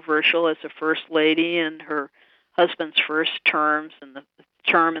controversial as a first lady in her husband's first terms and the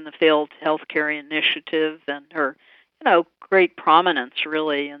term in the failed health care initiative, and her, great prominence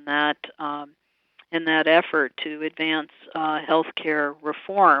really in that effort to advance health care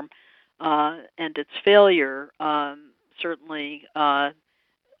reform, and its failure certainly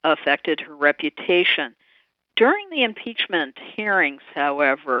affected her reputation. During the impeachment hearings,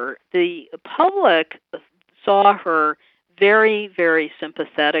 however, the public saw her very, very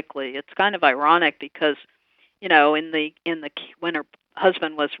sympathetically. It's kind of ironic because, when her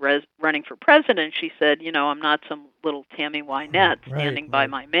husband was running for president, she said, I'm not some little Tammy Wynette standing by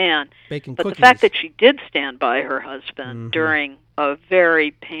my man. Baking but cookies. The fact that she did stand by her husband during a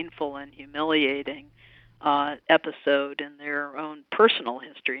very painful and humiliating episode in their own personal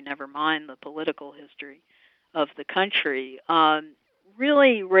history, never mind the political history of the country,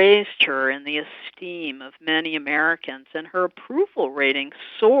 really raised her in the esteem of many Americans, and her approval rating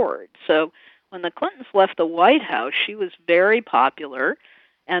soared. So when the Clintons left the White House, she was very popular,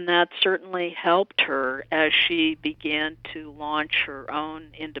 and that certainly helped her as she began to launch her own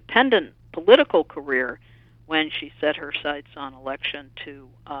independent political career when she set her sights on election to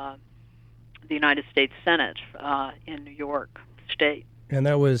the United States Senate in New York State. And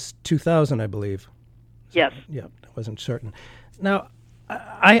that was 2000, I believe. Yes. Yeah, I wasn't certain. Now,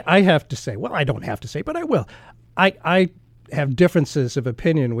 I have to say, well, I don't have to say, but I will. I have differences of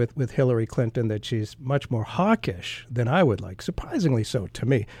opinion with Hillary Clinton, that she's much more hawkish than I would like, surprisingly so to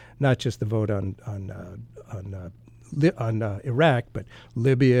me. Not just the vote on Iraq, but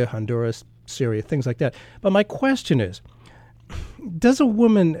Libya, Honduras, Syria, things like that. But my question is, does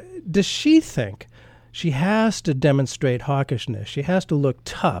she think she has to demonstrate hawkishness? She has to look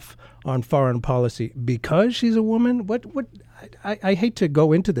tough on foreign policy because she's a woman? I hate to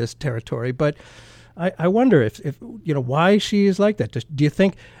go into this territory, but I wonder if why she is like that. Do you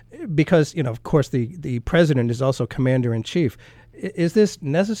think because of course the president is also commander-in-chief? Is this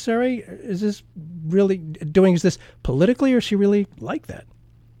necessary? Is this really is this politically, or is she really like that?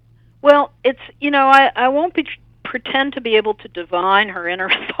 Well, it's I won't pretend to be able to divine her inner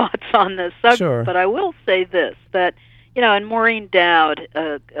thoughts on this subject, sure. But I will say this, that and Maureen Dowd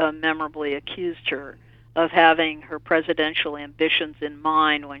memorably accused her of having her presidential ambitions in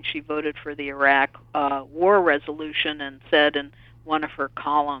mind when she voted for the Iraq war resolution, and said in one of her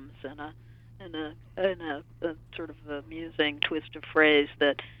columns in a sort of amusing twist of phrase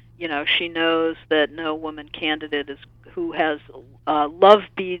that she knows that no woman candidate who has love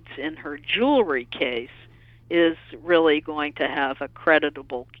beads in her jewelry case is really going to have a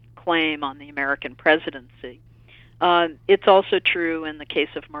creditable claim on the American presidency. It's also true in the case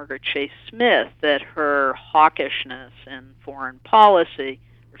of Margaret Chase Smith that her hawkishness in foreign policy,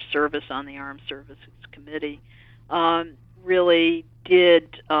 or service on the Armed Services Committee, really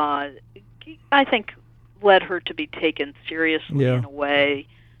did, I think, led her to be taken seriously in a way,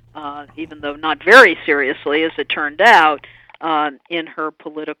 even though not very seriously, as it turned out, in her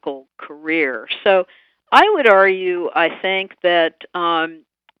political career. So I would argue, I think, that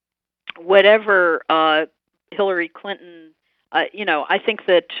whatever Hillary Clinton, I think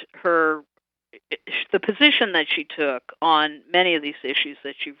that the position that she took on many of these issues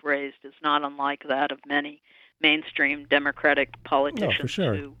that you've raised is not unlike that of many mainstream Democratic politicians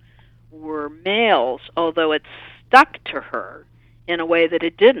who were males, although it stuck to her in a way that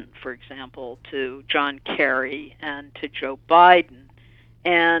it didn't, for example, to John Kerry and to Joe Biden.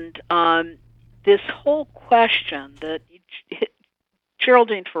 And this whole question that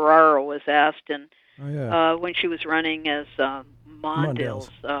Geraldine Ferraro was asked in when she was running as Mondale's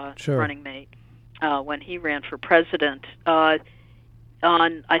running mate, when he ran for president,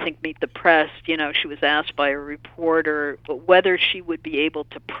 on, I think, Meet the Press, she was asked by a reporter whether she would be able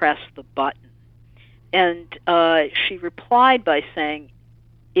to press the button. And she replied by saying,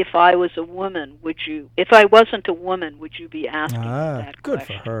 if I wasn't a woman, would you be asking that good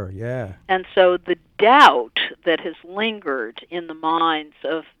question? For her, yeah. And so the doubt that has lingered in the minds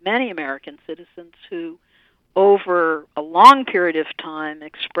of many American citizens who, over a long period of time,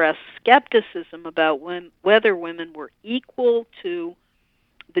 expressed skepticism about whether women were equal to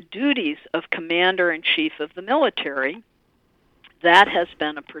the duties of commander-in-chief of the military, that has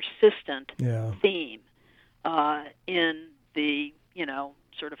been a persistent theme in the,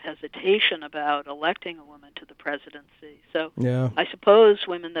 sort of hesitation about electing a woman to the presidency. So I suppose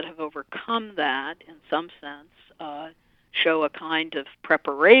women that have overcome that, in some sense, show a kind of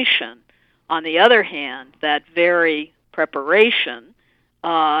preparation. On the other hand, that very preparation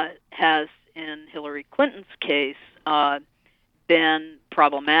has, in Hillary Clinton's case, been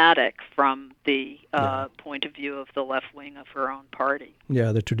problematic from the point of view of the left wing of her own party.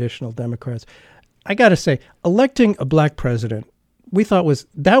 Yeah, the traditional Democrats. I got to say, electing a black president, we thought was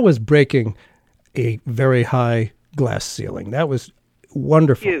breaking a very high glass ceiling. That was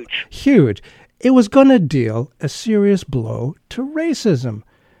wonderful. Huge. It was going to deal a serious blow to racism.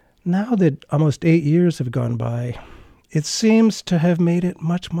 Now that almost 8 years have gone by, it seems to have made it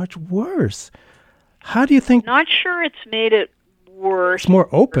much, much worse. How do you think? Not sure it's made it worse. It's more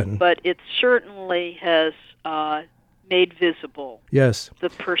open. But it certainly has made visible the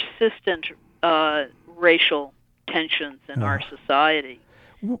persistent racial tensions in our society.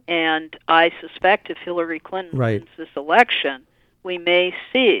 And I suspect if Hillary Clinton wins this election, we may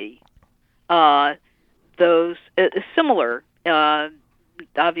see those similar,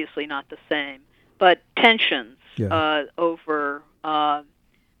 obviously not the same, but tensions over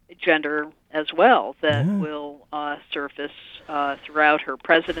gender as well that will surface throughout her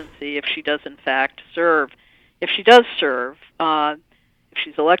presidency if she does in fact serve. If she does serve, if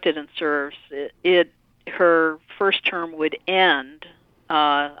she's elected and serves, her first term would end,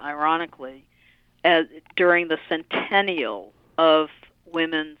 ironically, during the centennial of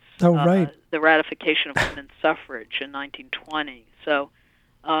women's the ratification of women's suffrage in 1920. So,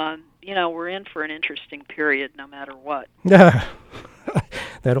 we're in for an interesting period no matter what.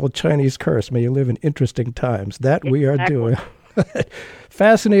 That old Chinese curse, may you live in interesting times. That we are doing.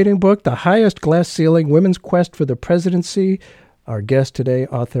 Fascinating book, The Highest Glass Ceiling, Women's Quest for the Presidency. Our guest today,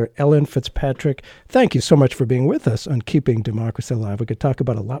 author Ellen Fitzpatrick. Thank you so much for being with us on Keeping Democracy Alive. We could talk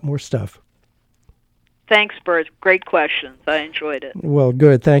about a lot more stuff. Thanks, Bert. Great questions. I enjoyed it. Well,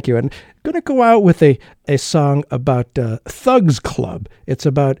 good. Thank you. And going to go out with a song about Thugs Club. It's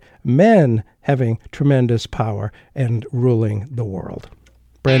about men having tremendous power and ruling the world.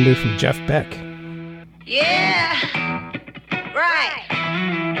 Brand new from Jeff Beck. Yeah, right.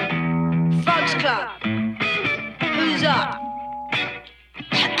 Thugs Club. Who's up?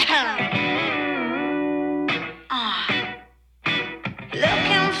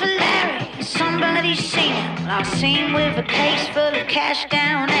 Looking for Larry, somebody seen him. I seen him with a case full of cash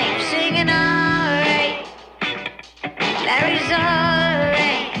down apes, singing alright. Larry's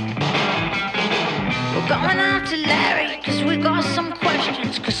alright. We're going after Larry, cause we got some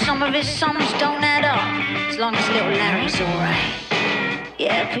questions, cause some of his sums don't add up, as long as little Larry's alright.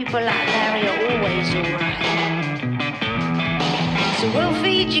 Yeah, people like Larry are always alright. So we'll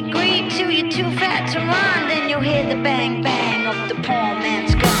feed you greed till you're too fat to run. Then you'll hear the bang bang of the poor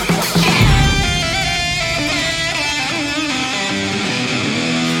man's gun.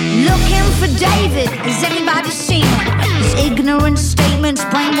 Looking for David, has anybody seen him? His ignorant statements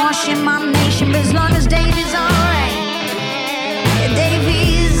brainwashing my nation. But as long as David's alright, yeah,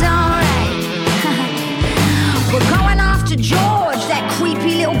 David's alright. We're going after George, that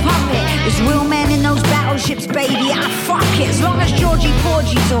creepy little puppet. There's real men in those battleships, baby, fuck it. As long as Georgie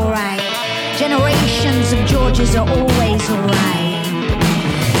Porgy's alright, generations of Georges are always alright.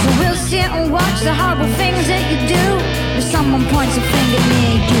 So we'll sit and watch the horrible things that you do. If someone points a finger at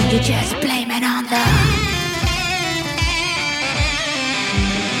me, you just blame it on them.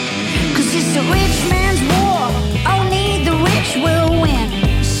 Cause it's a rich man's war, only the rich will win.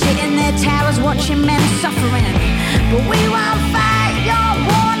 Sit in their towers watching men suffering, but we won't fight your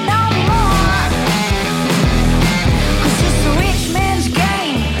war no more. Cause it's a rich man's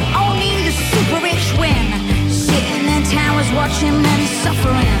game, only the super rich win. Sit in their towers watching men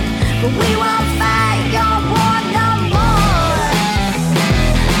suffering, but we won't fight your war no more.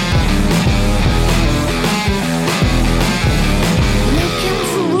 Looking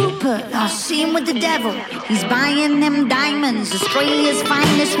for Rupert, I see him with the devil. He's buying them diamonds, Australia's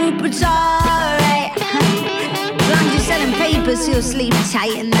finest. Rupert's alright. As long as you're selling paper papers, he'll sleep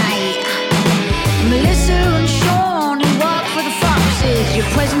tight at night. Melissa and Sean, who work for the Foxes. Your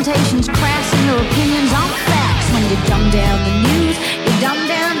presentation's crass and your opinions aren't facts. When you dumb down the news, you dumb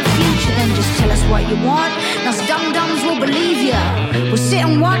down the future. Then just tell us what you want. Us dum-dums will believe you. We'll sit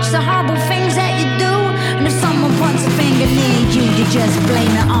and watch the horrible things that you do. And if someone points a finger near you, you just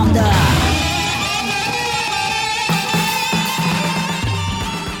blame it on the